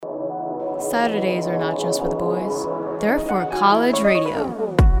Saturdays are not just for the boys, they're for college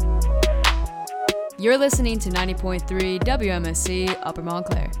radio. You're listening to 90.3 WMSC Upper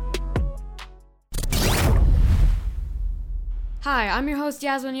Montclair. Hi, I'm your host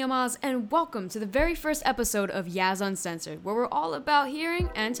Yasmin Yilmaz, and welcome to the very first episode of Yaz Uncensored, where we're all about hearing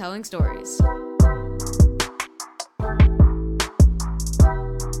and telling stories.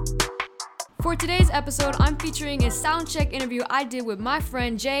 For today's episode, I'm featuring a soundcheck interview I did with my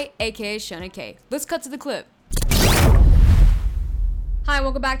friend Jay, aka Shona K. Let's cut to the clip. Hi,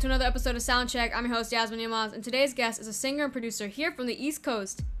 welcome back to another episode of Soundcheck. I'm your host Yasmin Yilmaz, and today's guest is a singer and producer here from the East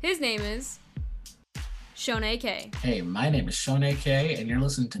Coast. His name is Shona K. Hey, my name is Shona K, and you're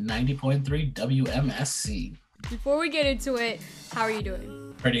listening to 90.3 WMSC. Before we get into it, how are you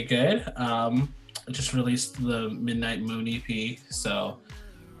doing? Pretty good. I just released the Midnight Moon EP, so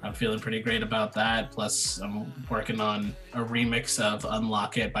I'm feeling pretty great about that. Plus, I'm working on a remix of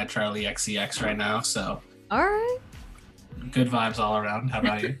Unlock It by Charlie XCX right now, so All right. Good vibes all around. How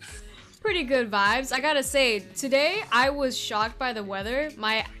about you? Pretty good vibes. I gotta say, today I was shocked by the weather.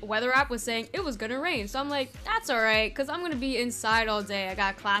 My weather app was saying it was gonna rain. So I'm like, that's all right, because I'm gonna be inside all day. I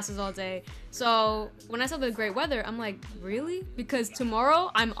got classes all day. So when I saw the great weather, I'm like, really? Because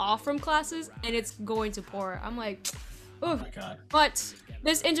tomorrow I'm off from classes and it's going to pour. I'm like, oh my God. But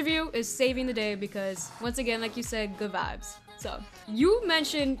this interview is saving the day because, once again, like you said, good vibes. So you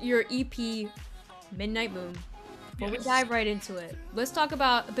mentioned your EP, Midnight Moon. Before we dive right into it, let's talk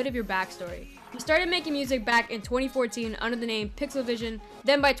about a bit of your backstory. You started making music back in 2014 under the name Pixel Vision.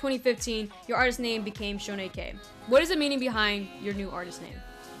 Then by 2015, your artist name became Shona K. What is the meaning behind your new artist name?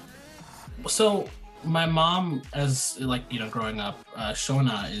 So my mom, growing up,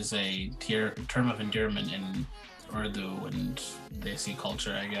 Shona is a term of endearment in Urdu and Desi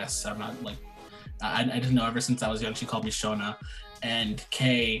culture, I guess. I'm not I didn't know ever since I was young. She called me Shona. And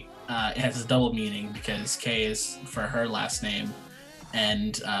K, it has a double meaning because K is for her last name,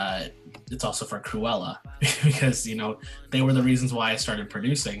 and it's also for Cruella because, they were the reasons why I started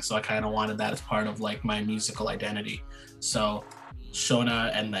producing. So I kind of wanted that as part of my musical identity. So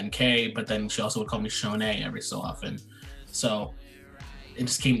Shona and then K, but then she also would call me Shona every so often. So it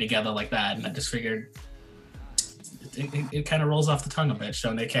just came together like that, and I just figured it kind of rolls off the tongue a bit,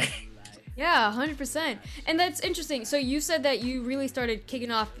 Shona K. Yeah, 100%. And that's interesting. So you said that you really started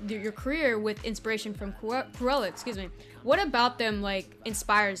kicking off your career with inspiration from Cruella, What about them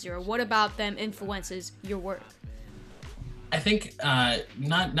inspires you, or what about them influences your work? I think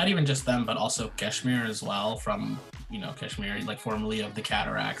not even just them, but also Kashmir as well, from Kashmir, formerly of the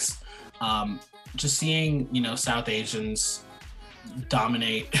Cataracts. Just seeing South Asians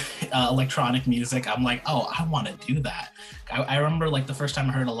dominate electronic music, I'm like, oh, I want to do that. I remember the first time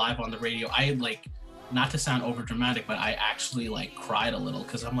I heard it live on the radio, I not to sound over dramatic, but I actually cried a little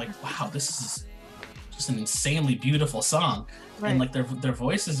because I'm like, wow, this is just an insanely beautiful song. Right. And their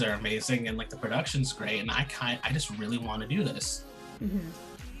voices are amazing, and the production's great, and I just really want to do this. Mm-hmm.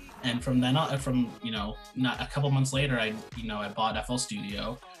 And from then on, not a couple months later, I bought FL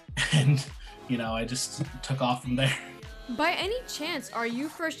Studio, and I just took off from there. By any chance, are you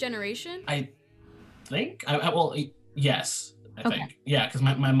first generation? I think. Yes, I think. Yeah, because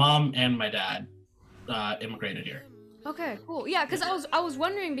my mom and my dad immigrated here. Okay, cool. Yeah, because I was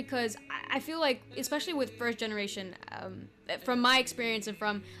wondering, because I feel like, especially with first generation, from my experience and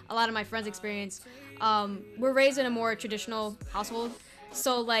from a lot of my friends' experience, we're raised in a more traditional household.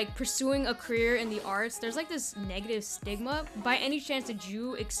 So pursuing a career in the arts, there's this negative stigma. By any chance, did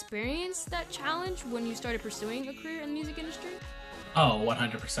you experience that challenge when you started pursuing a career in the music industry? Oh,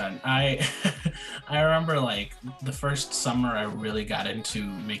 100%. I remember the first summer I really got into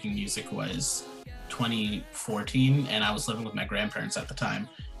making music was 2014, and I was living with my grandparents at the time.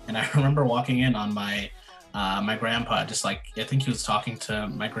 And I remember walking in on my grandpa, just I think he was talking to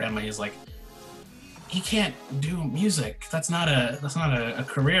my grandma. He's like, he can't do music. That's not a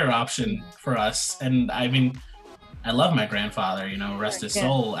career option for us. And I mean, I love my grandfather, rest his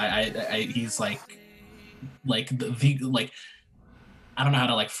soul. He's I don't know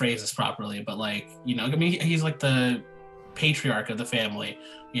how to phrase this properly, but he's the patriarch of the family.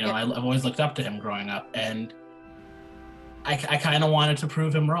 I've always looked up to him growing up, and I kind of wanted to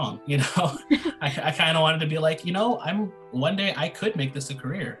prove him wrong. I kind of wanted to be one day I could make this a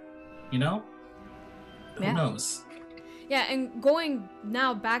career. Who knows? Yeah, and going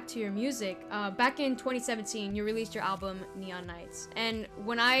now back to your music, back in 2017, you released your album Neon Nights. And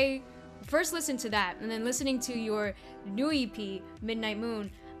when I first listened to that, and then listening to your new EP, Midnight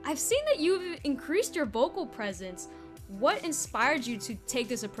Moon, I've seen that you've increased your vocal presence. What inspired you to take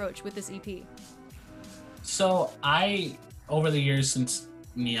this approach with this EP? So over the years since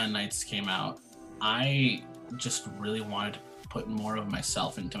Neon Nights came out, I just really wanted to put more of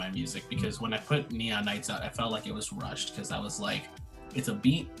myself into my music, because when I put Neon Nights out, I felt like it was rushed, because I was like, it's a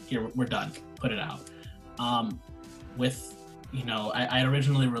beat, here, we're done, put it out. With, you know, I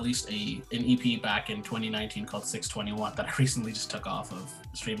originally released an EP back in 2019 called 621 that I recently just took off of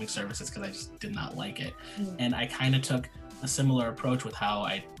streaming services because I just did not like it. And I kind of took a similar approach with how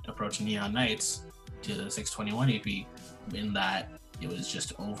I approached Neon Nights to the 621 EP, in that it was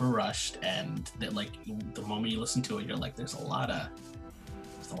just over rushed, and that, like, the moment you listen to it, you're like, there's a lot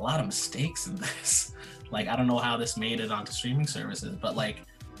of mistakes in this. Like, I don't know how this made it onto streaming services, but like,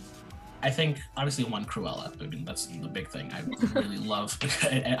 I think obviously one, Cruella. I mean, that's the big thing. I really love,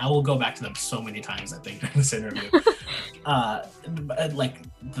 and I will go back to them so many times, I think, during this interview. Like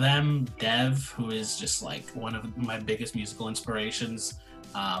them, Dev, who is just like one of my biggest musical inspirations.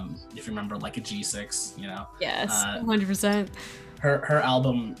 If you remember, like a G6, you know. Yes, 100%. Her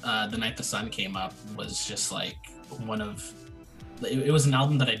album, The Night the Sun Came Up, was just like one of. It was an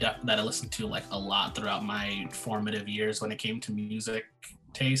album that I listened to like a lot throughout my formative years when it came to music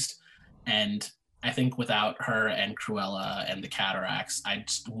taste. And I think without her and Cruella and the Cataracts, I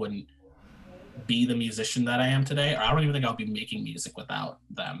just wouldn't be the musician that I am today, or I don't even think I'll be making music without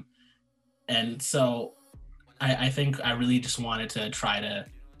them. And so I think I really just wanted to try to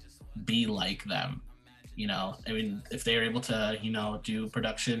be like them. You know, I mean, if they are able to, you know, do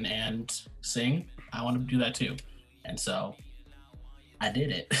production and sing, I want to do that too. And so I did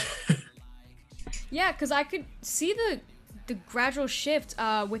it. Yeah, because I could see the gradual shift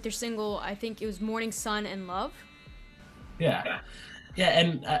with their single. I think it was Morning Sun and Love. Yeah,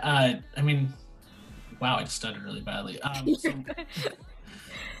 and I mean, wow, I just stuttered really badly. So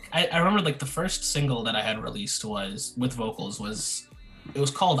I remember like the first single that I had released was with vocals it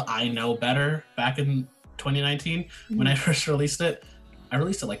was called I Know Better back in 2019 when I first released it. I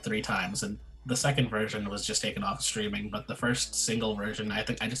released it like 3 times, and the second version was just taken off streaming, but the first single version, I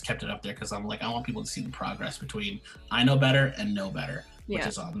think I just kept it up there because I'm like, I want people to see the progress between I Know Better and Know Better, which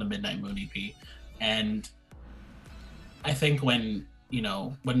is on the Midnight Moon EP. And I think when, you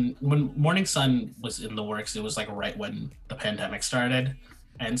know, when Morning Sun was in the works, it was like right when the pandemic started.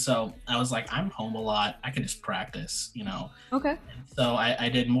 And so I was like, I'm home a lot, I can just practice, you know. Okay. And so I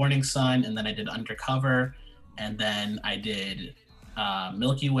did Morning Sun, and then I did Undercover, and then I did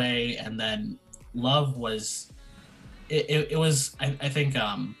Milky Way, and then Love was it was I think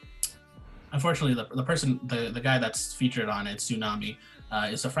unfortunately the person the guy that's featured on it, Tsunami,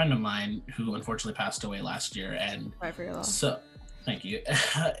 is a friend of mine who unfortunately passed away last year. And so thank you.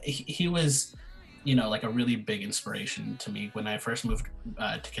 He was, you know, like a really big inspiration to me when I first moved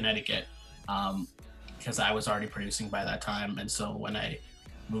to Connecticut, because I was already producing by that time. And so when I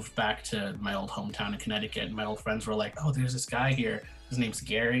moved back to my old hometown in Connecticut, my old friends were like, oh, there's this guy here, his name's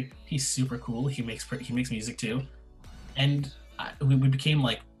Gary, he's super cool, he makes music too. And we became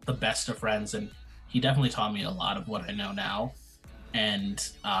like the best of friends, and he definitely taught me a lot of what I know now. And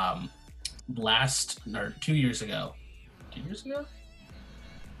 2 years ago,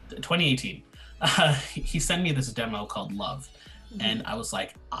 2018, he sent me this demo called Love, and I was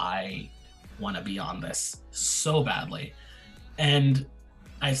like, I want to be on this so badly. And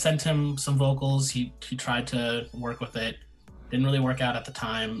I sent him some vocals. He tried to work with it. Didn't really work out at the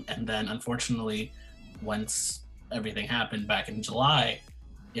time. And then unfortunately, once everything happened back in July,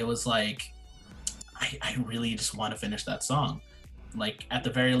 it was like, I really just want to finish that song. Like, at the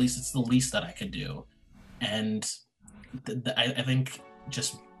very least, it's the least that I could do. And I think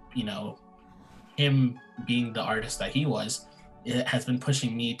just, you know, him being the artist that he was, it has been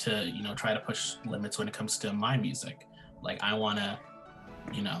pushing me to, you know, try to push limits when it comes to my music. Like, I want to,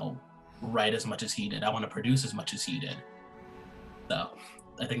 you know, write as much as he did. I want to produce as much as he did. So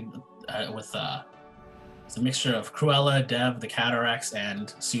I think with it's a mixture of Cruella, Dev, the Cataracts,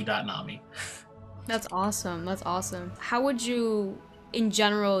 and Su.Nami. That's awesome. That's awesome. How would you, in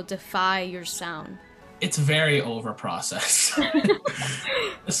general, define your sound? It's very over-processed,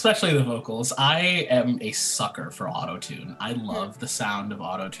 especially the vocals. I am a sucker for autotune. I love the sound of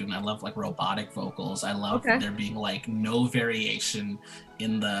autotune. I love like robotic vocals. I love there being like no variation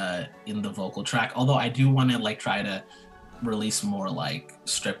in the vocal track. Although I do want to like try to release more like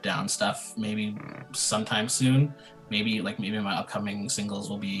stripped down stuff maybe sometime soon. Maybe my upcoming singles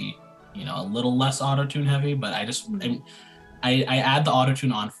will be, you know, a little less autotune heavy, but I add the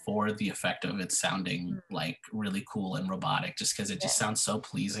autotune on for the effect of it sounding like really cool and robotic, just because it just sounds so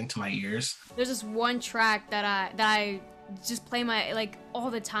pleasing to my ears. There's this one track that I just play like all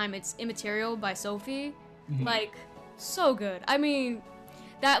the time. It's Immaterial by Sophie. Like, so good. I mean,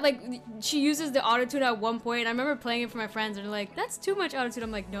 that like she uses the autotune at one point. And I remember playing it for my friends, and they're like, "That's too much autotune."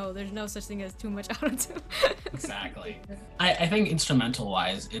 I'm like, "No, there's no such thing as too much autotune." Exactly. I think instrumental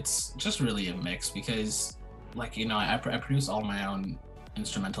wise, it's just really a mix because, like, you know, I produce all my own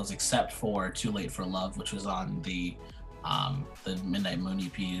instrumentals except for "Too Late for Love," which was on the Midnight Moon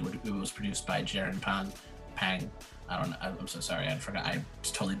EP. It was produced by Jaren Pang. I don't know. I'm so sorry. I forgot. I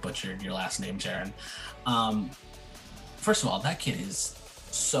just totally butchered your last name, Jaren. First of all, that kid is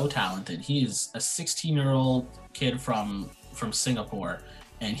so talented. He is a 16-year-old kid from Singapore,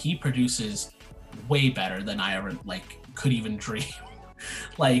 and he produces way better than I ever like could even dream.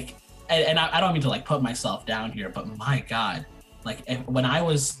 Like, and I don't mean to like put myself down here, but my God, like when I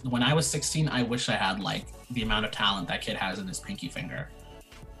was 16, I wish I had like the amount of talent that kid has in his pinky finger.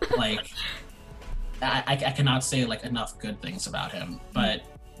 Like, I cannot say like enough good things about him. But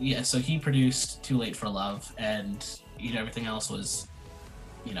yeah, so he produced "Too Late for Love," and you know, everything else was,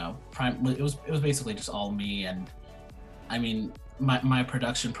 you know, it was basically just all me. And I mean, my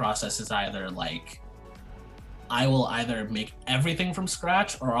production process is either like I will either make everything from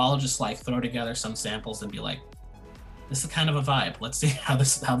scratch, or I'll just like throw together some samples and be like, this is kind of a vibe. Let's see how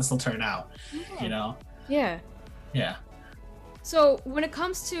this will turn out. Yeah. You know? Yeah. Yeah. So when it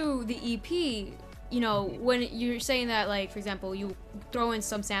comes to the EP, you know, when you're saying that, like, for example, you throw in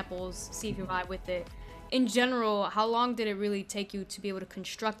some samples, see if you vibe with it. In general, how long did it really take you to be able to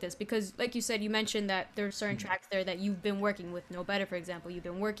construct this? Because, like you said, you mentioned that there are certain tracks there that you've been working with. No Better, for example, you've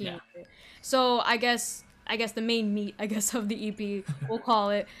been working with it. So I guess the main meat, I guess, of the EP, we'll call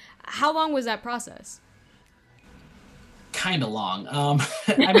it. How long was that process? Kind of long.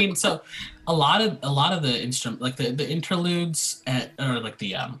 I mean, so a lot of the instrument, like the interludes, or like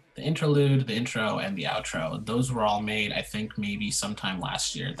the interlude, the intro, and the outro, those were all made, I think, maybe sometime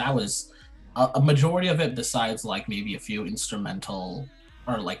last year. That was a majority of it, besides like maybe a few instrumental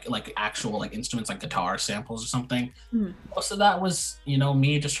or like actual like instruments, like guitar samples or something. Most of that was, you know,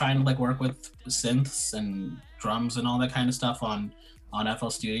 me just trying to like work with synths and drums and all that kind of stuff on FL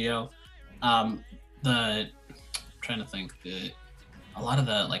Studio. Trying to think, a lot of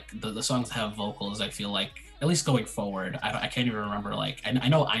the songs that have vocals, I feel like, at least going forward, I can't even remember. Like, I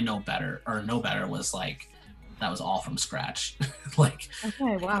know Better, or Know Better was like, that was all from scratch. Like,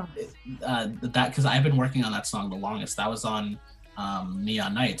 okay, wow. That, because I've been working on that song the longest. That was on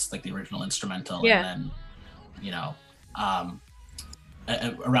Neon Nights, like the original instrumental. Yeah. And then, you know,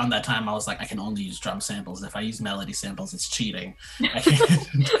 around that time, I was like, I can only use drum samples. If I use melody samples, it's cheating. I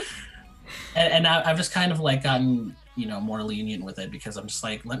can't. And I've just kind of like gotten, you know, more lenient with it, because I'm just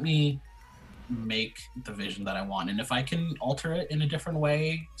like, let me make the vision that I want, and if I can alter it in a different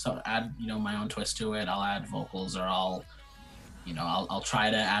way, so add, you know, my own twist to it, I'll add vocals, or I'll try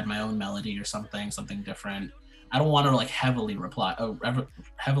to add my own melody or something different. I don't want to like heavily rely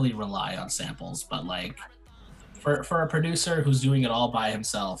on samples, but like for a producer who's doing it all by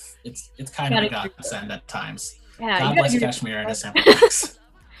himself, it's kind of a godsend at times. Yeah, God bless Kashmir and his sample packs.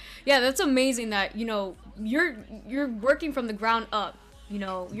 Yeah, that's amazing that, you know, you're working from the ground up. You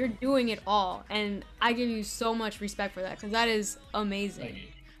know, you're doing it all, and I give you so much respect for that, because that is amazing. Thank you.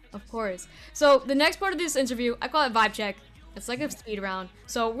 Of course. So the next part of this interview, I call it vibe check. It's like a speed round.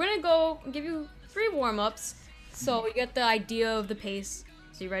 So we're gonna go and give you 3 warm-ups, so you get the idea of the pace.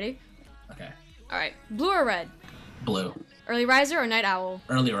 So you ready? Okay. All right. Blue or red? Blue. Early riser or night owl?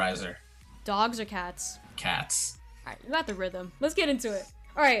 Early riser. Dogs or cats? Cats. All right, you got the rhythm. Let's get into it.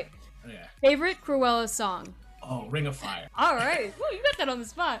 All right. Yeah. Favorite Cruella song? Oh, Ring of Fire. All right. Ooh, you got that on the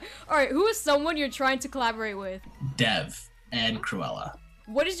spot. All right. Who is someone you're trying to collaborate with? Dev and Cruella.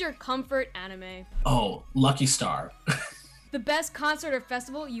 What is your comfort anime? Oh, Lucky Star. The best concert or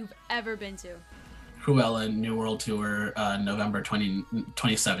festival you've ever been to? Cruella New World Tour, November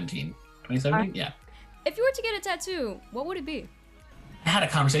 2017. 2017? Yeah. If you were to get a tattoo, what would it be? I had a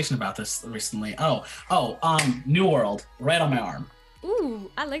conversation about this recently. New World, right on my arm. Ooh,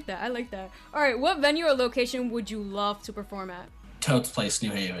 I like that. I like that. All right, what venue or location would you love to perform at? Toad's Place,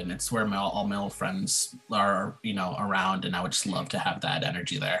 New Haven. It's where all my old friends are, you know, around, and I would just love to have that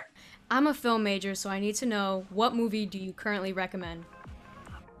energy there. I'm a film major, so I need to know, what movie do you currently recommend?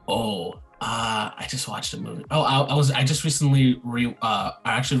 I just watched a movie. I just recently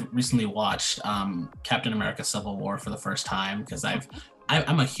recently watched Captain America: Civil War for the first time, because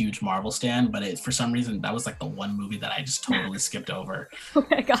I'm a huge Marvel stan, but for some reason that was like the one movie that I just totally skipped over.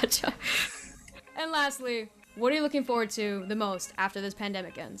 Okay, gotcha. And lastly, what are you looking forward to the most after this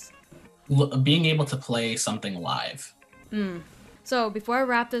pandemic ends? Being able to play something live. So before I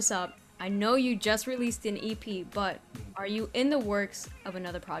wrap this up, I know you just released an EP, but are you in the works of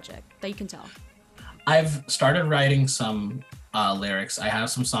another project that you can tell? I've started writing some lyrics. I have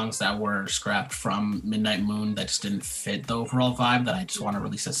some songs that were scrapped from Midnight Moon that just didn't fit the overall vibe that I just want to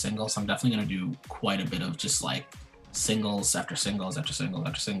release as singles. So I'm definitely going to do quite a bit of just like singles after singles after singles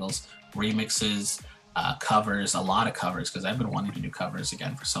after singles, remixes, covers, a lot of covers, because I've been wanting to do covers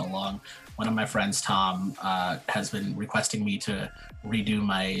again for so long. One of my friends, Tom, has been requesting me to redo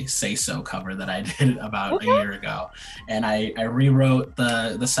my Say So cover that I did about a year ago. And I rewrote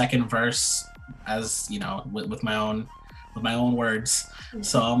the second verse as, you know, with my own words.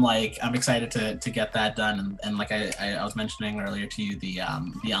 So I'm excited to get that done. And like I was mentioning earlier to you, the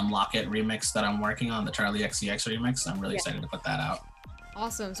Unlock It remix that I'm working on, the Charlie XCX remix, I'm really excited to put that out.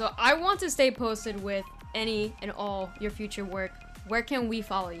 Awesome. So I want to stay posted with any and all your future work. Where can we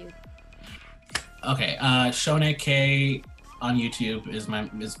follow you? Okay, Shone K on YouTube is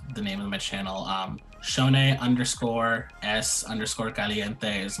the name of my channel.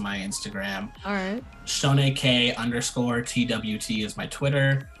 Shone_S_Caliente is my Instagram. All right. Shone K_TWT is my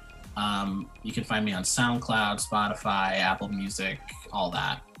Twitter. You can find me on SoundCloud, Spotify, Apple Music, all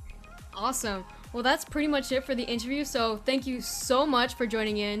that. Awesome. Well, that's pretty much it for the interview. So thank you so much for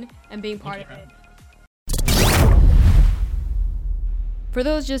joining in and being part of it. For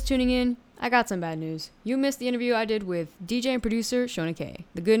those just tuning in, I got some bad news. You missed the interview I did with DJ and producer Shona K.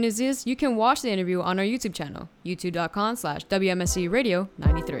 The good news is you can watch the interview on our YouTube channel, youtube.com/WMSC Radio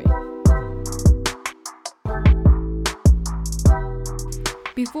 93.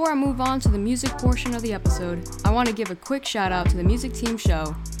 Before I move on to the music portion of the episode, I want to give a quick shout out to the music team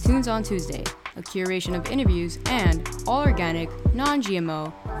show, Tunes on Tuesday, a curation of interviews and all organic,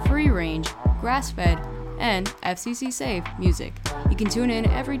 non-GMO, free-range, grass-fed, and FCC safe music. You can tune in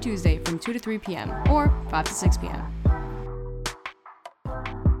every Tuesday from 2 to 3 p.m. or 5 to 6 p.m.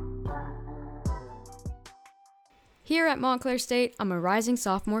 Here at Montclair State, I'm a rising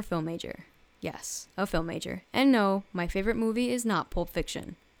sophomore film major. Yes, a film major. And no, my favorite movie is not Pulp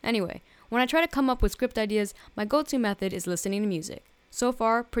Fiction. Anyway, when I try to come up with script ideas, my go-to method is listening to music. So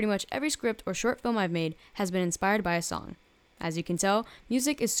far, pretty much every script or short film I've made has been inspired by a song. As you can tell,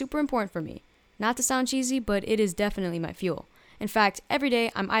 music is super important for me. Not to sound cheesy, but it is definitely my fuel. In fact, every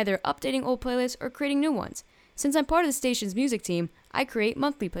day I'm either updating old playlists or creating new ones. Since I'm part of the station's music team, I create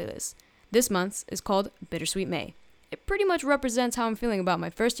monthly playlists. This month's is called Bittersweet May. It pretty much represents how I'm feeling about my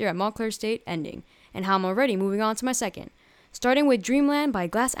first year at Montclair State ending, and how I'm already moving on to my second. Starting with Dreamland by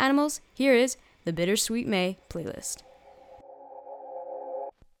Glass Animals, here is the Bittersweet May playlist.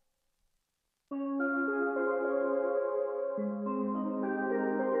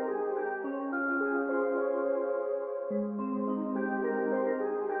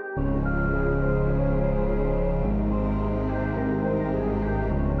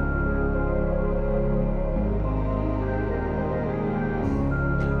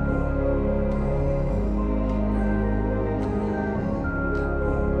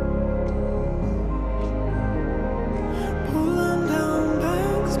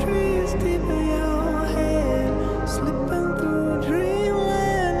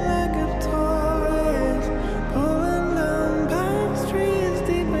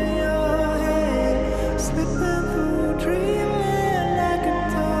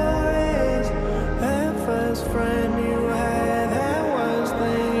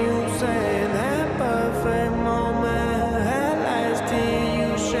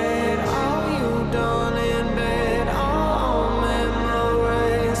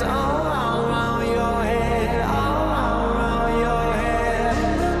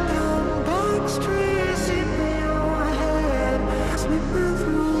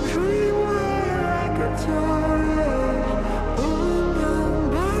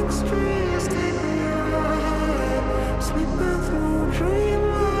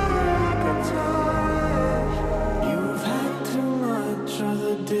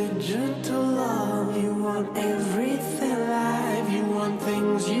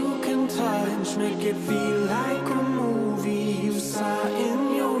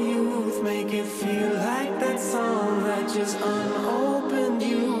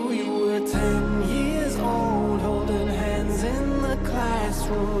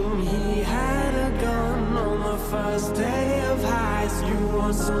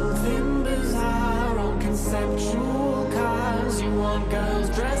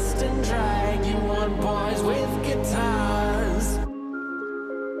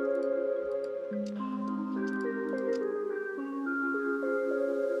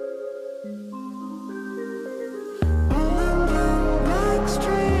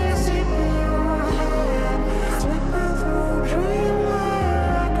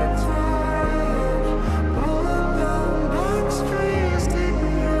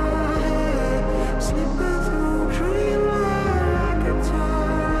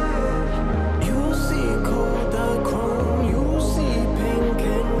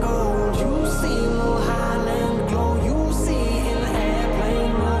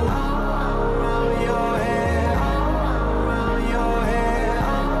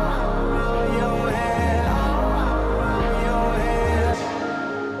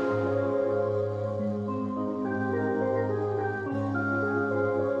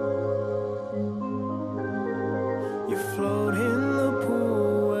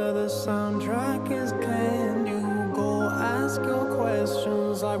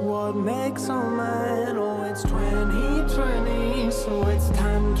 feels like what makes a man. Oh, it's 2020, so it's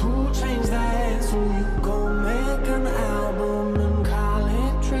time to change that. So you go make an album and call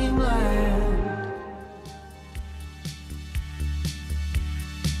it Dreamland.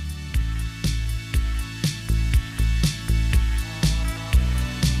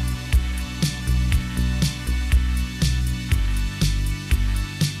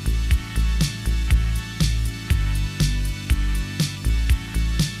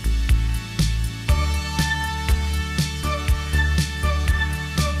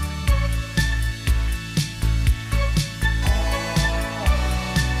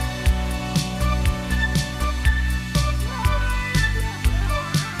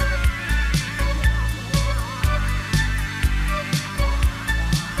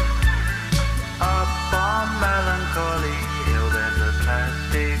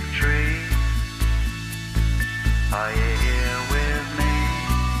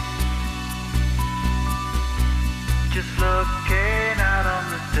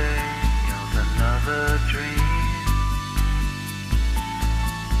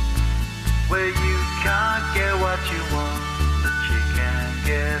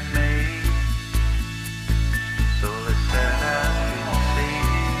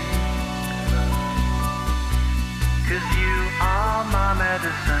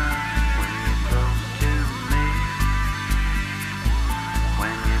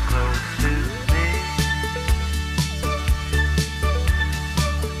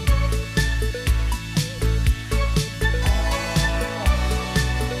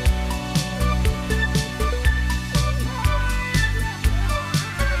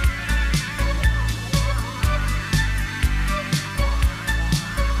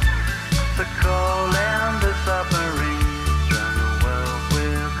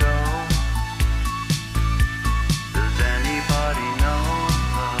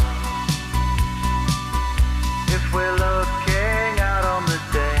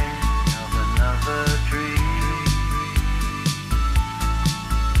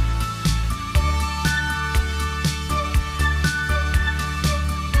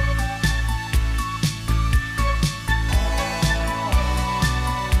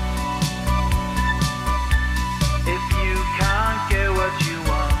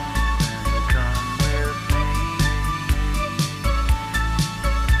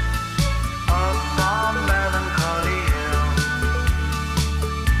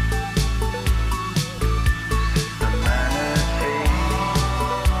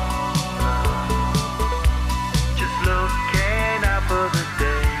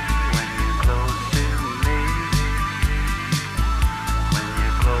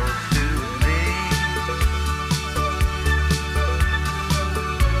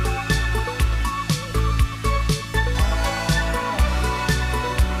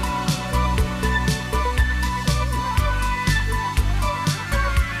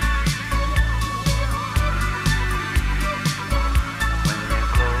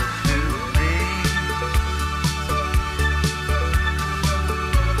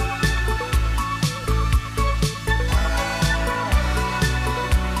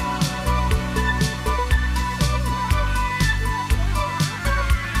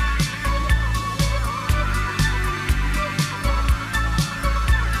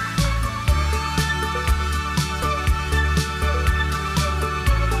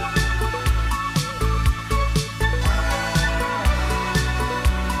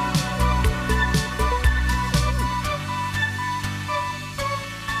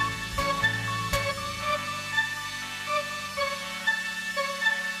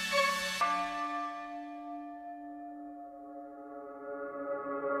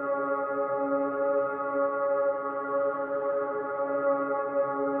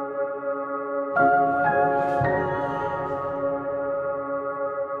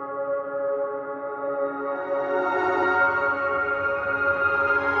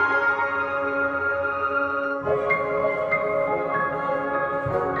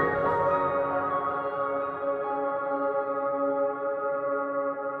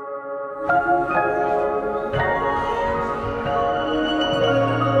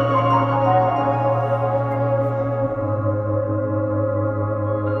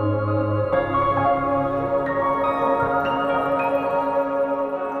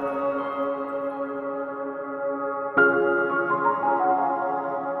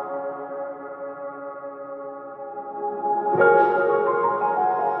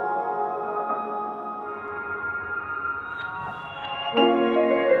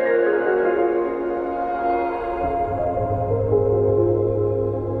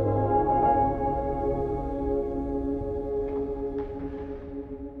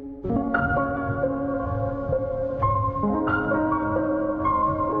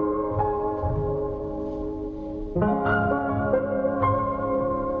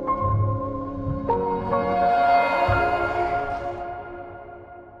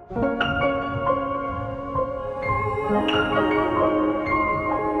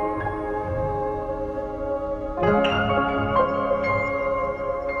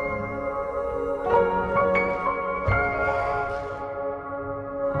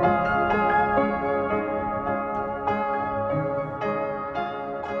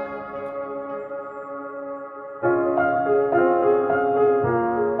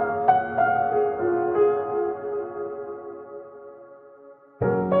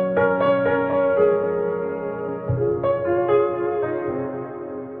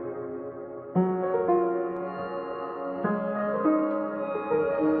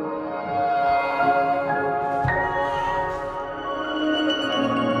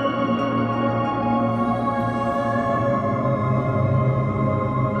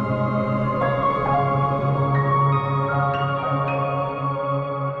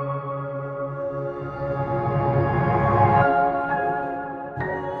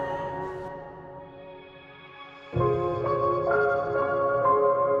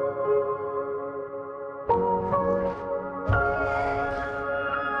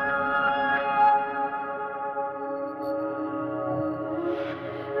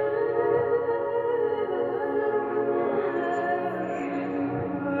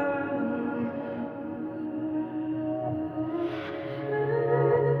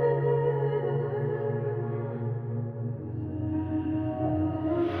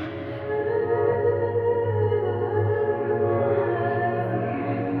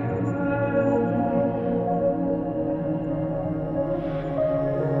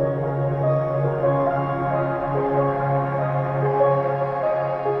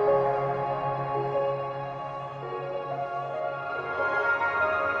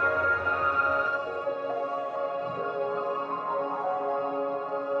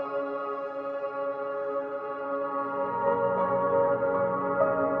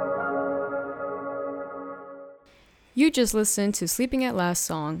 You just listened to Sleeping at Last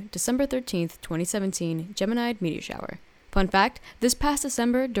song, December 13th, 2017, Gemini meteor shower. Fun fact, this past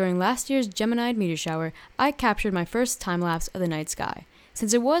December, during last year's Gemini meteor shower, I captured my first time-lapse of the night sky.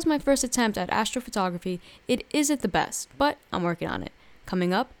 Since it was my first attempt at astrophotography, it isn't the best, but I'm working on it.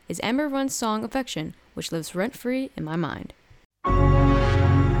 Coming up is Amber Run's song Affection, which lives rent-free in my mind.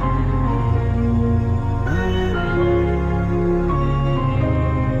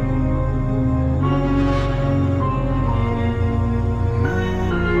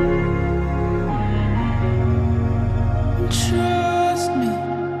 Trust me,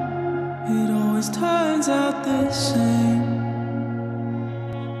 it always turns out the same.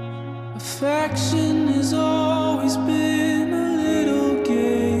 Affection has always been a little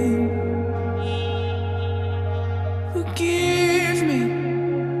game. Forgive me,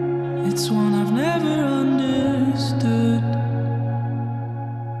 it's one I've never understood.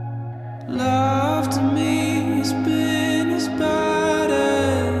 Love to me has been as bad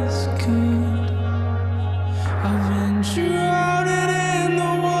as good. I've been drowning in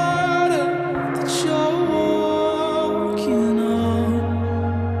the water that you're walking on.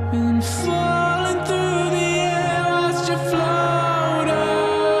 Been falling through the air, watched you float up.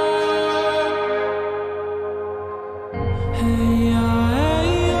 Hey, I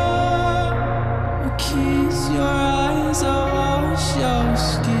kiss your eyes, I wash your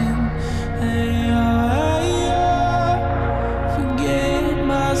skin. Hey, I forget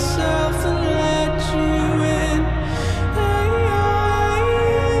myself and let you in. Hey,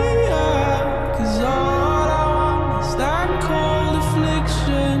 'cause all I want is that cold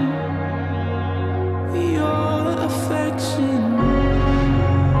affliction, your affection.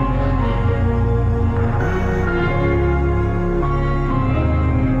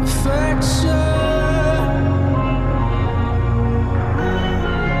 Affection.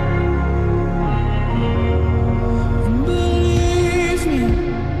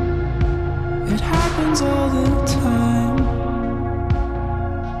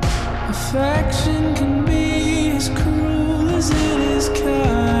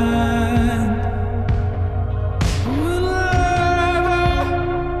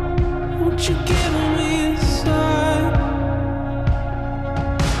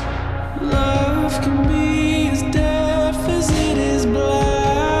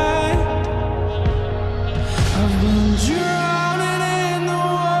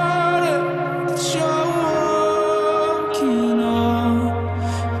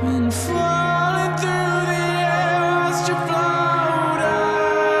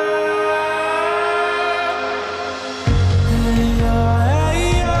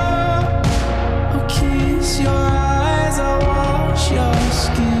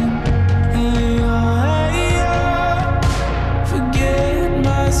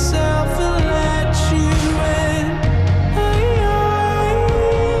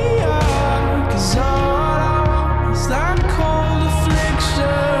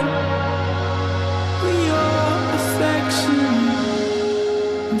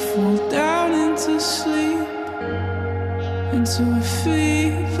 fall down into sleep, into a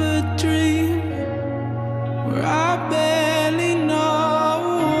fever dream where I barely know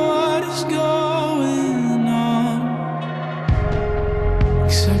what is going on.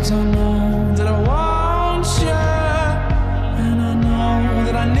 Except I know that I want you, and I know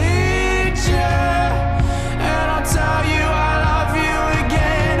that I need you, and I'll tell you I love you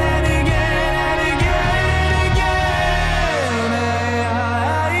again and again and again and again.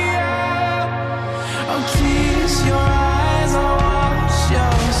 I'll kiss your eyes, I'll wash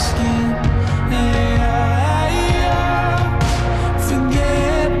your skin.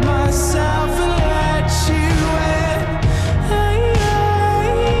 Forget myself and let you in.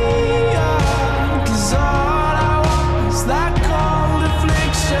 'Cause all I want is that cold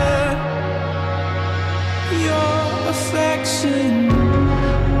affliction, your affection.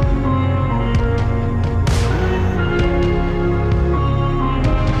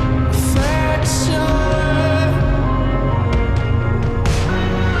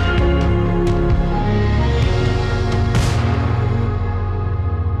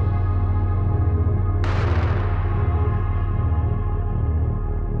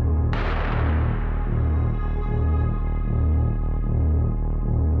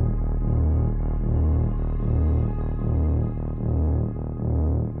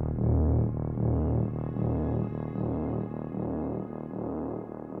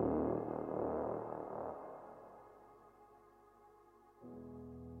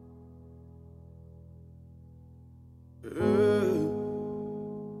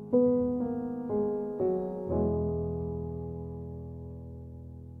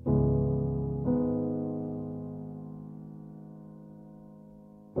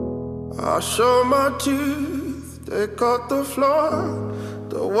 I show my teeth, they cut the floor.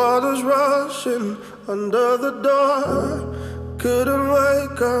 The water's rushing under the door. Couldn't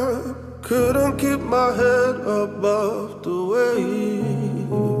wake up, couldn't keep my head above the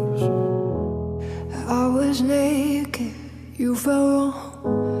waves. I was naked, you fell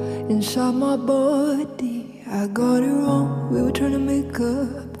wrong inside my body. I got it wrong, we were trying to make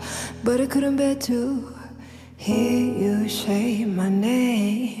up, but I couldn't bear to hear you say my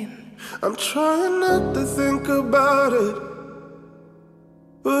name. I'm trying not to think about it,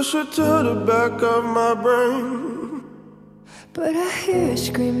 push it to the back of my brain. But I hear you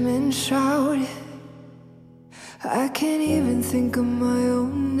screaming, shouting, I can't even think of my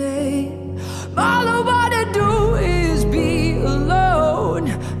own name. All I wanna do is be alone,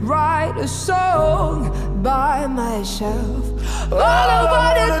 write a song by myself. All I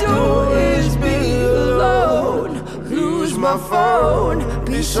wanna do is be alone, lose my phone,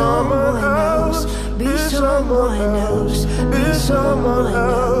 be someone else, be someone else, be someone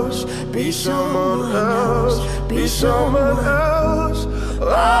else, be someone else, be someone else.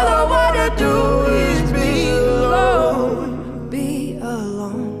 All I wanna do is be alone, be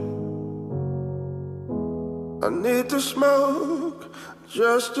alone. I need to smoke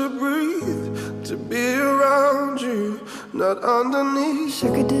just to breathe, to be around you, not underneath.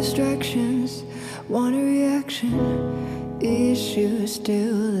 Sick of distractions, want a reaction, issues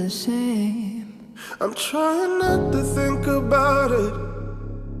still the same. I'm trying not to think about it,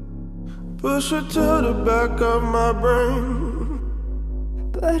 push it to the back of my brain.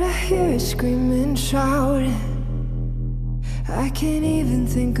 But I hear you screaming, shouting, I can't even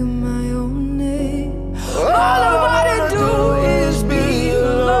think of my own name. All I wanna do is be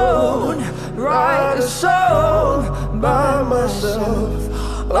alone, write a song by myself.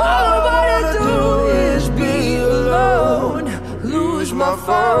 All I wanna do is be alone, lose my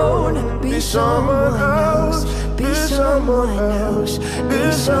phone, be someone else, be someone else, be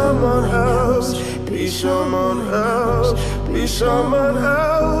someone else, be someone else, be someone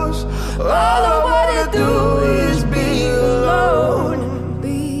else. All I wanna do is be alone,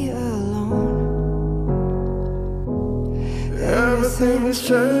 be alone. Everything is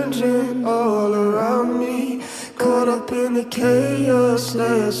changing all around me, caught up in the chaos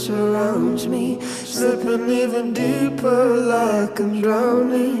that surrounds me, slipping even deeper like I'm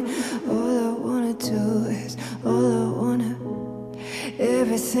drowning. All I wanna do is, all I wanna,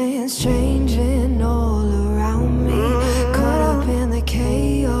 everything's changing all around me, caught up in the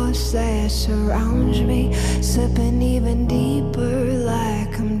chaos that surrounds me, slipping even deeper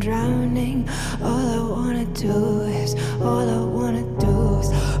like I'm drowning. All I wanna do is, all I wanna do is,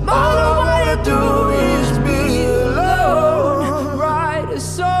 all I wanna do is be alone, write a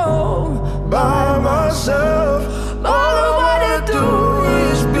song By myself, all I wanna do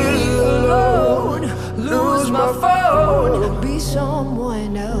is be alone, lose my phone, be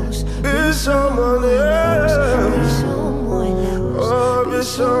someone else, be someone else, be someone else, oh, be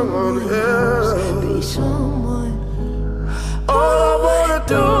someone someone else. Be someone. All I wanna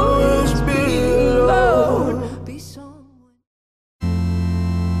do is be alone. Be someone.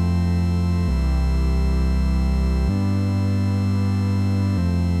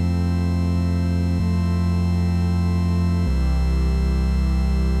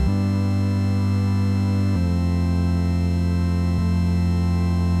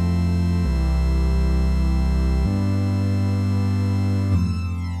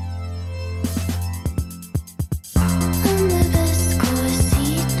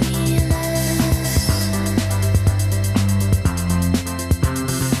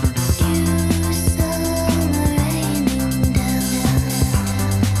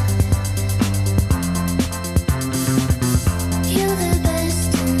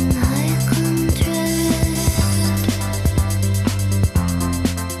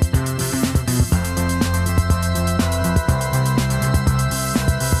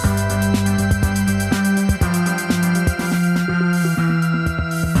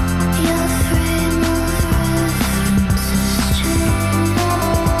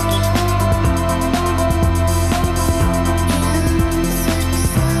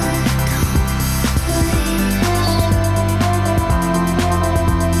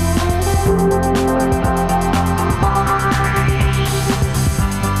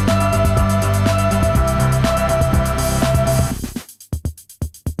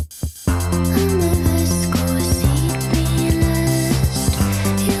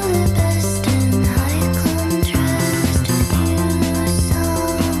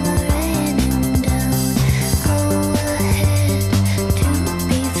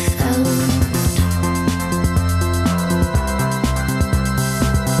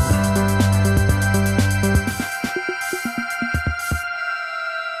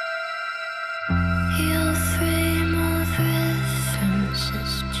 Your frame of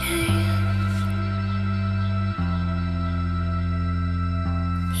references change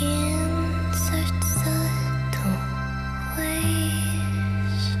in such subtle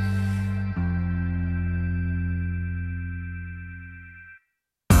ways.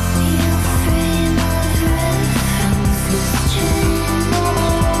 Your frame of references change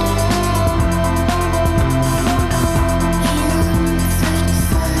in such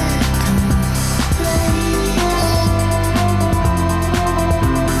subtle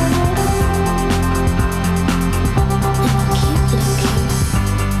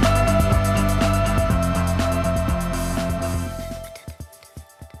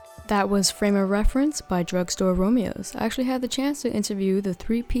That was Frame of Reference by Drugstore Romeos. I actually had the chance to interview the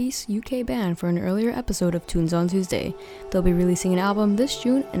three-piece UK band for an earlier episode of Tunes on Tuesday. They'll be releasing an album this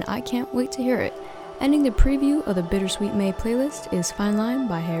June, and I can't wait to hear it. Ending the preview of the Bittersweet May playlist is Fine Line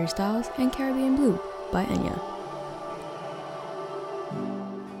by Harry Styles and Caribbean Blue by Enya.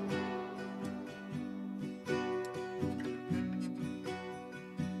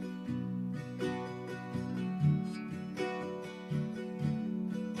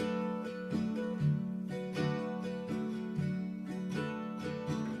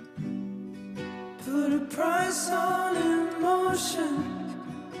 Put a price on emotion.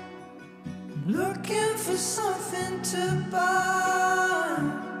 Looking for something to buy.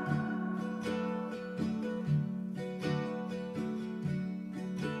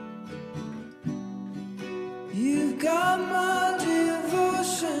 You've got my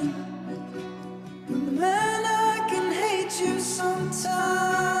devotion. Man, I can hate you sometimes.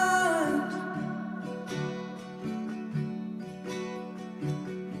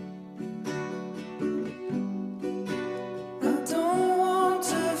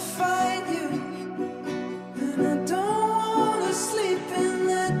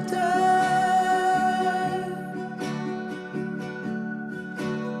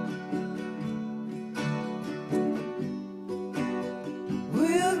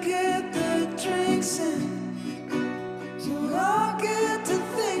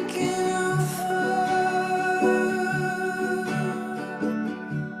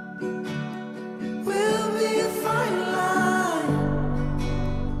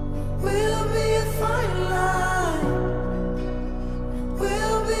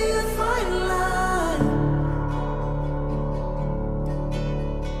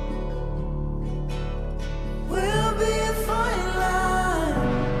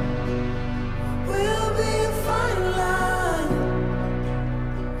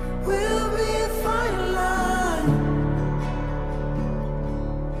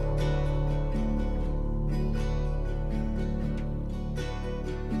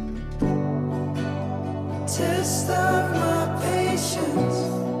 Test of my patience.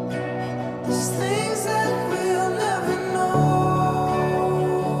 There's things that we'll never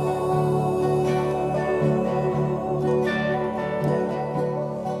know.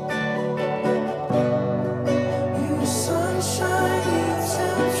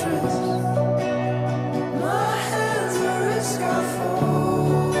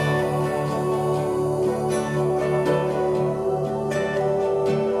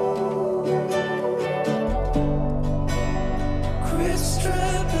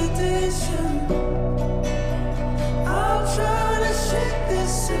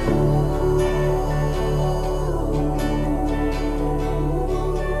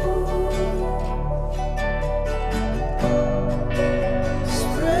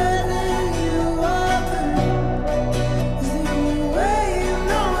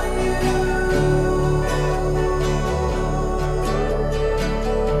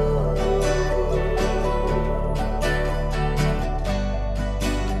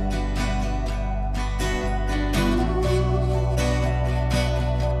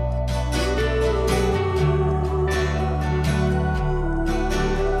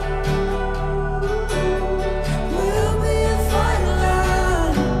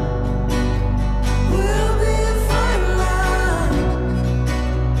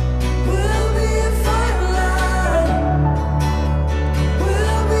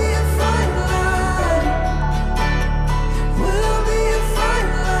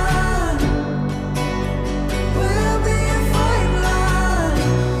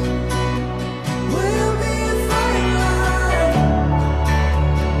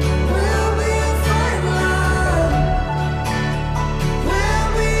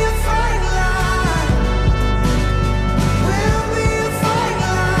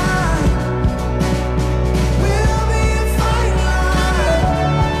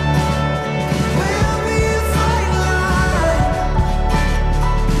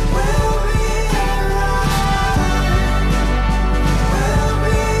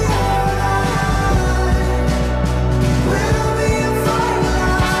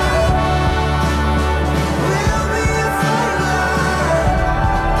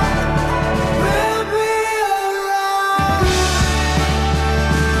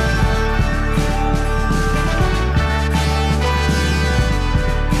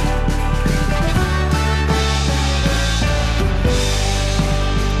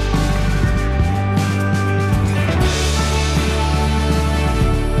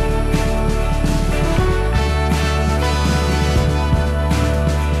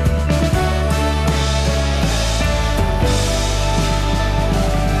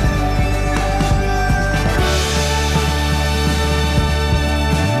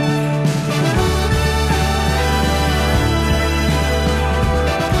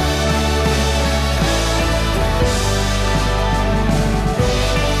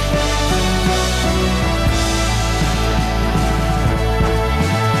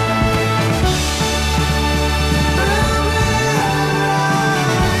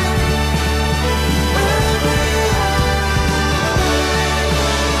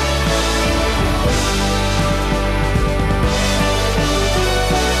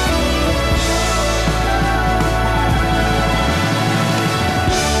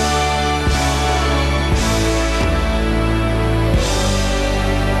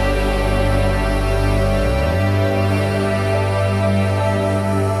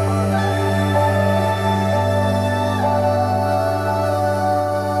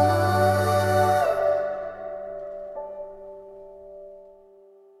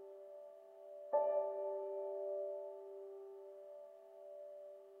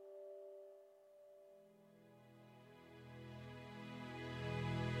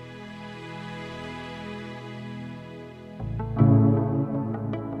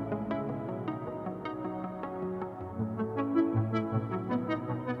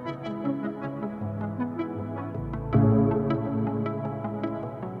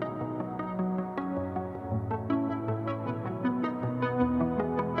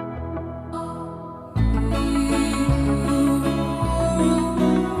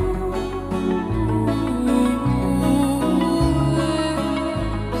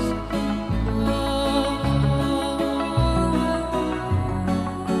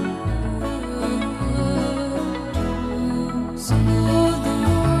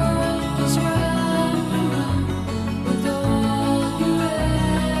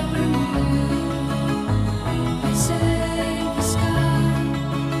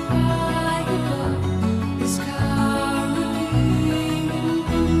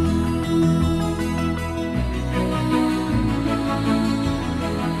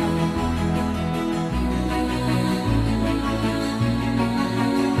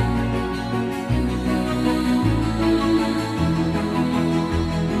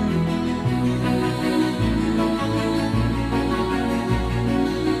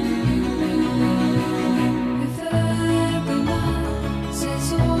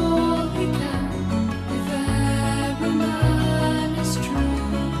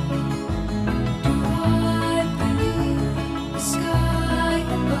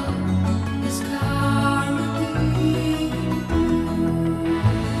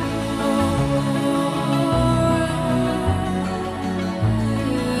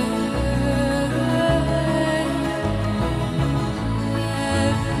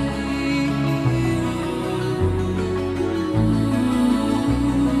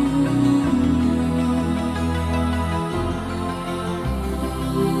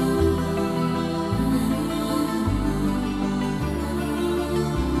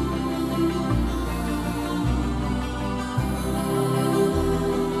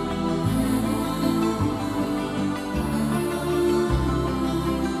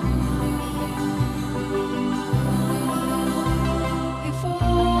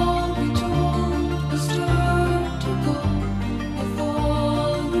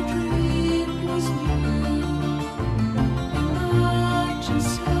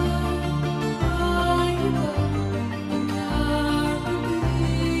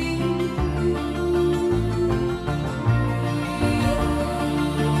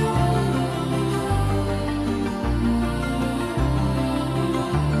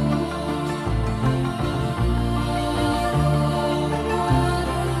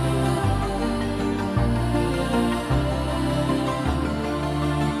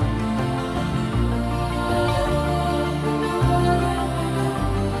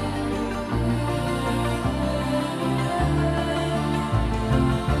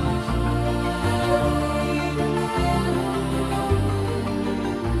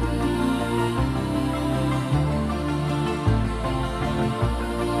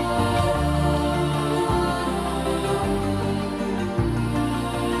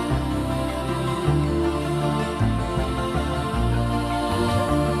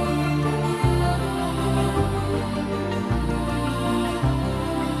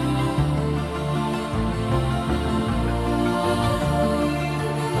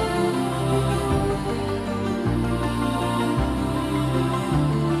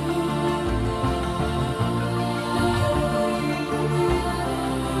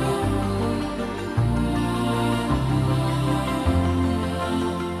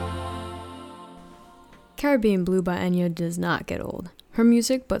 Caribbean Blue by Enya does not get old. Her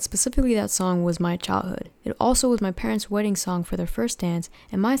music, but specifically that song, was my childhood. It also was my parents' wedding song for their first dance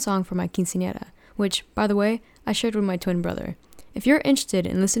and my song for my quinceañera, which, by the way, I shared with my twin brother. If you're interested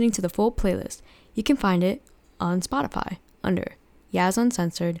in listening to the full playlist, you can find it on Spotify under Yaz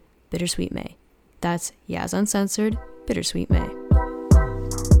Uncensored, Bittersweet May. That's Yaz Uncensored, Bittersweet May.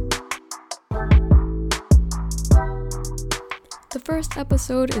 The first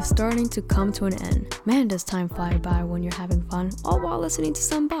episode is starting to come to an end. Man, does time fly by when you're having fun, all while listening to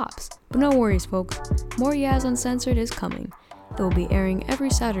some bops. But no worries, folks. More Yaz Uncensored is coming. It will be airing every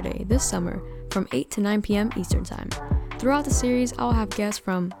Saturday this summer from 8 to 9 p.m. Eastern Time. Throughout the series, I'll have guests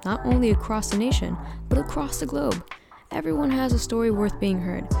from not only across the nation, but across the globe. Everyone has a story worth being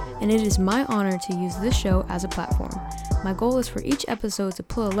heard, and it is my honor to use this show as a platform. My goal is for each episode to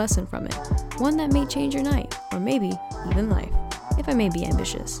pull a lesson from it, one that may change your night, or maybe even life, if I may be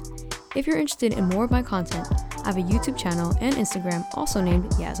ambitious. If you're interested in more of my content, I have a YouTube channel and Instagram also named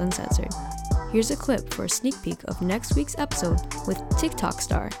Yaz Uncensored. Here's a clip for a sneak peek of next week's episode with TikTok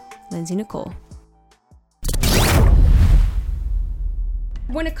star Lindsay Nicole.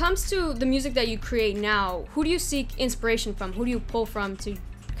 When it comes to the music that you create now, who do you seek inspiration from? Who do you pull from to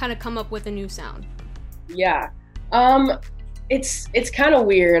kind of come up with a new sound? Yeah, it's kind of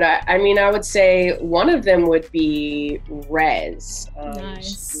weird. I mean, I would say one of them would be Rez.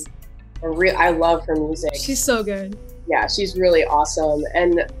 Nice. I love her music. She's so good. Yeah, she's really awesome.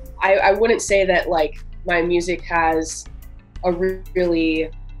 And I wouldn't say that like my music has a really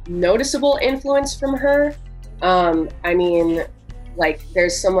noticeable influence from her. I mean, like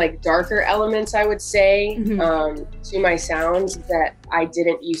there's some like darker elements, I would say, to my sounds that I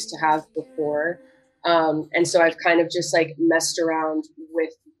didn't used to have before. And so I've kind of just like messed around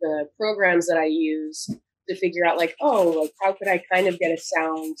with the programs that I use to figure out like, oh, like how could I kind of get a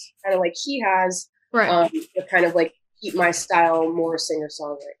sound kind of like she has, right? To kind of like keep my style more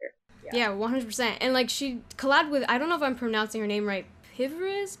singer-songwriter. Yeah, 100%. And like she collabed with, I don't know if I'm pronouncing her name right,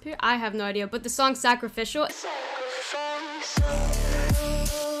 Pivriz? I have no idea, but the song Sacrificial.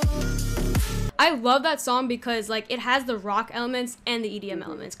 I love that song because like it has the rock elements and the EDM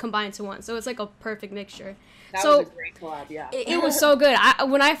elements combined into one, so it's like a perfect mixture. That was a great collab, yeah. It was so good.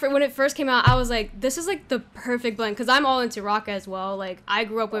 When it first came out, I was like, this is like the perfect blend because I'm all into rock as well. Like I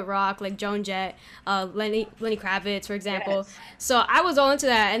grew up with rock, like Joan Jett, Lenny Kravitz, for example. Yes. So I was all into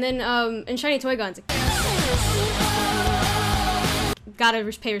that, and then and Shiny Toy Guns. Gotta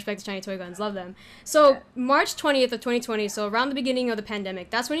pay respect to Shiny Toy Guns, love them. So March 20th of 2020, so around the beginning of the pandemic,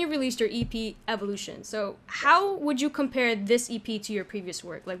 that's when you released your EP Evolution. So how would you compare this EP to your previous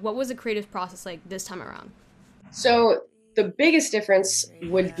work? Like what was the creative process like this time around? So the biggest difference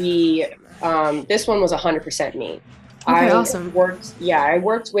would be this one was 100% me. Okay, awesome. I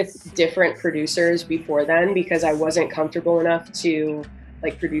worked with different producers before then because I wasn't comfortable enough to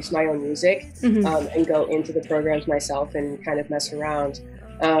like produce my own music and go into the programs myself and kind of mess around.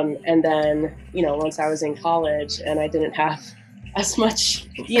 And then, you know, once I was in college and I didn't have as much,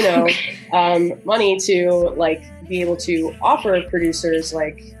 you know, money to like be able to offer producers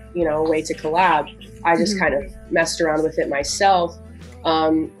like, you know, a way to collab, I just kind of messed around with it myself.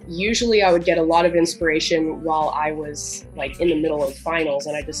 Usually I would get a lot of inspiration while I was like in the middle of finals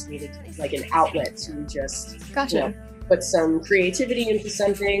and I just needed like an outlet to just, gotcha. You know, put some creativity into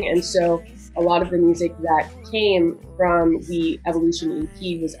something. And so a lot of the music that came from the Evolution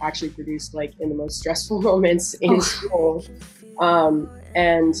EP was actually produced like in the most stressful moments in school.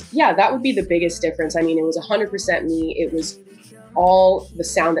 And yeah, that would be the biggest difference. I mean, it was 100% me. It was all the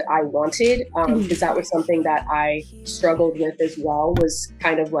sound that I wanted, because that was something that I struggled with as well, was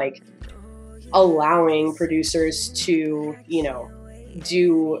kind of like allowing producers to, you know,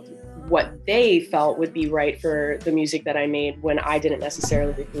 do what they felt would be right for the music that I made when I didn't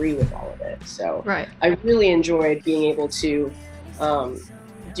necessarily agree with all of it. So I really enjoyed being able to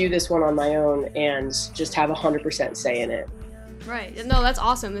do this one on my own and just have 100% say in it. Right. No, that's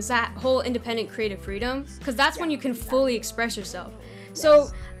awesome. It's that whole independent creative freedom, because that's when you can fully express yourself. Yes.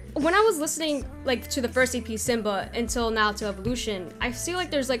 So when I was listening like to the first EP Simba until now to Evolution, I feel like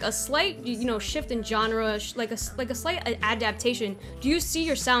there's like a slight, you know, shift in genre, like a slight adaptation. Do you see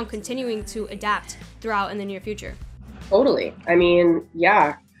your sound continuing to adapt throughout in the near future? Totally. I mean,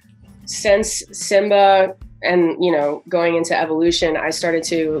 yeah. Since Simba and, you know, going into Evolution, I started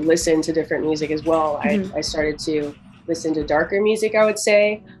to listen to different music as well. I started to listen to darker music, I would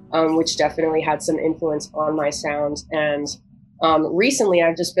say, which definitely had some influence on my sound. And recently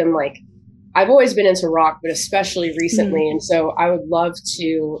I've just been like, I've always been into rock, but especially recently. And so I would love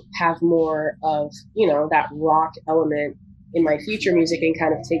to have more of, you know, that rock element in my future music and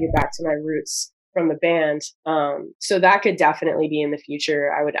kind of take it back to my roots. from the band. So that could definitely be in the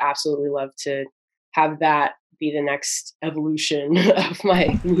future. I would absolutely love to have that be the next evolution of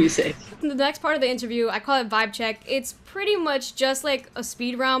my music. The next part of the interview, I call it vibe check. It's pretty much just like a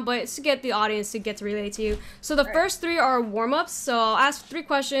speed round, but it's to get the audience to get to relate to you. So the first 3 are warm-ups. So I'll ask 3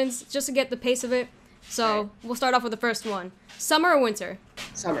 questions just to get the pace of it. So we'll start off with the first one. Summer or winter?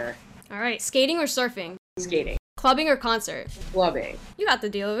 Summer. All right. Skating or surfing? Skating. Clubbing or concert? Clubbing. You got the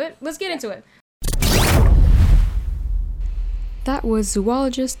deal of it. Let's get into it. That was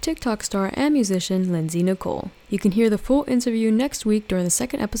zoologist, TikTok star, and musician Lindsay Nicole. You can hear the full interview next week during the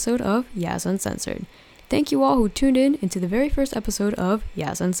second episode of Yaz Uncensored. Thank you all who tuned in into the very first episode of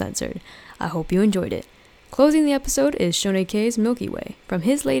Yaz Uncensored. I hope you enjoyed it. Closing the episode is Shone K's Milky Way from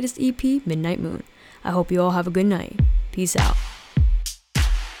his latest EP, Midnight Moon. I hope you all have a good night. Peace out.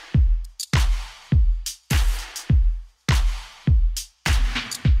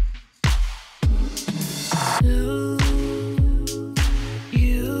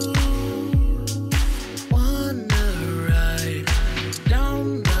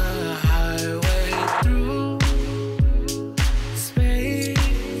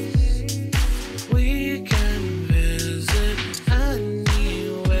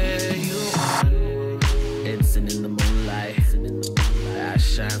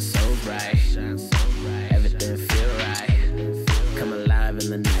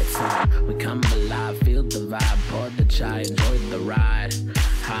 Enjoy the ride,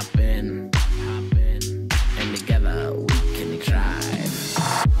 hop in, and together we can drive.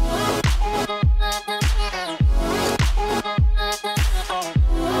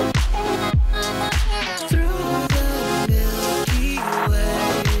 Through the Milky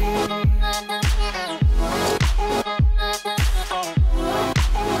Way,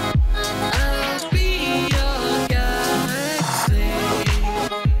 I'll be your galaxy.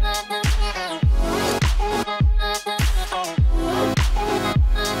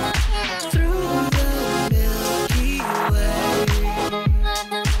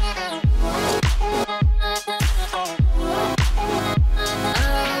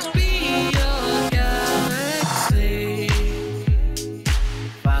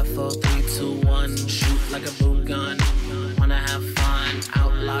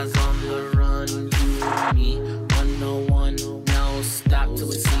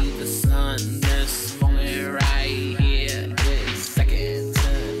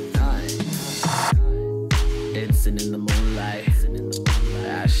 Dancing in the moonlight,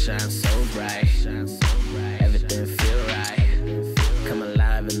 I shine so bright, everything feel right. Come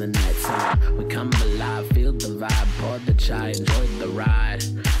alive in the nighttime, we come alive, feel the vibe, pour the chai, enjoy the ride.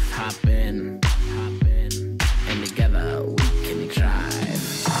 Hop in, and together we can drive.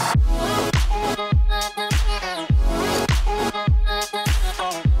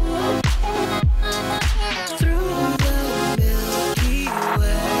 Through the Milky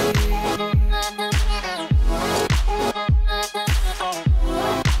Way,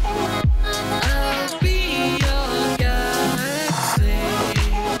 I'll be your galaxy.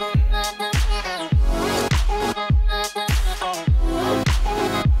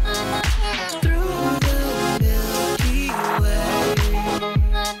 Through the Milky Way,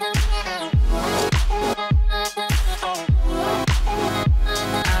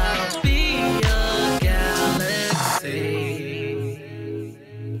 I'll be your galaxy.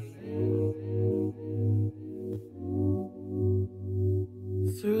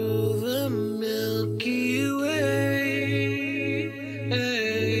 Through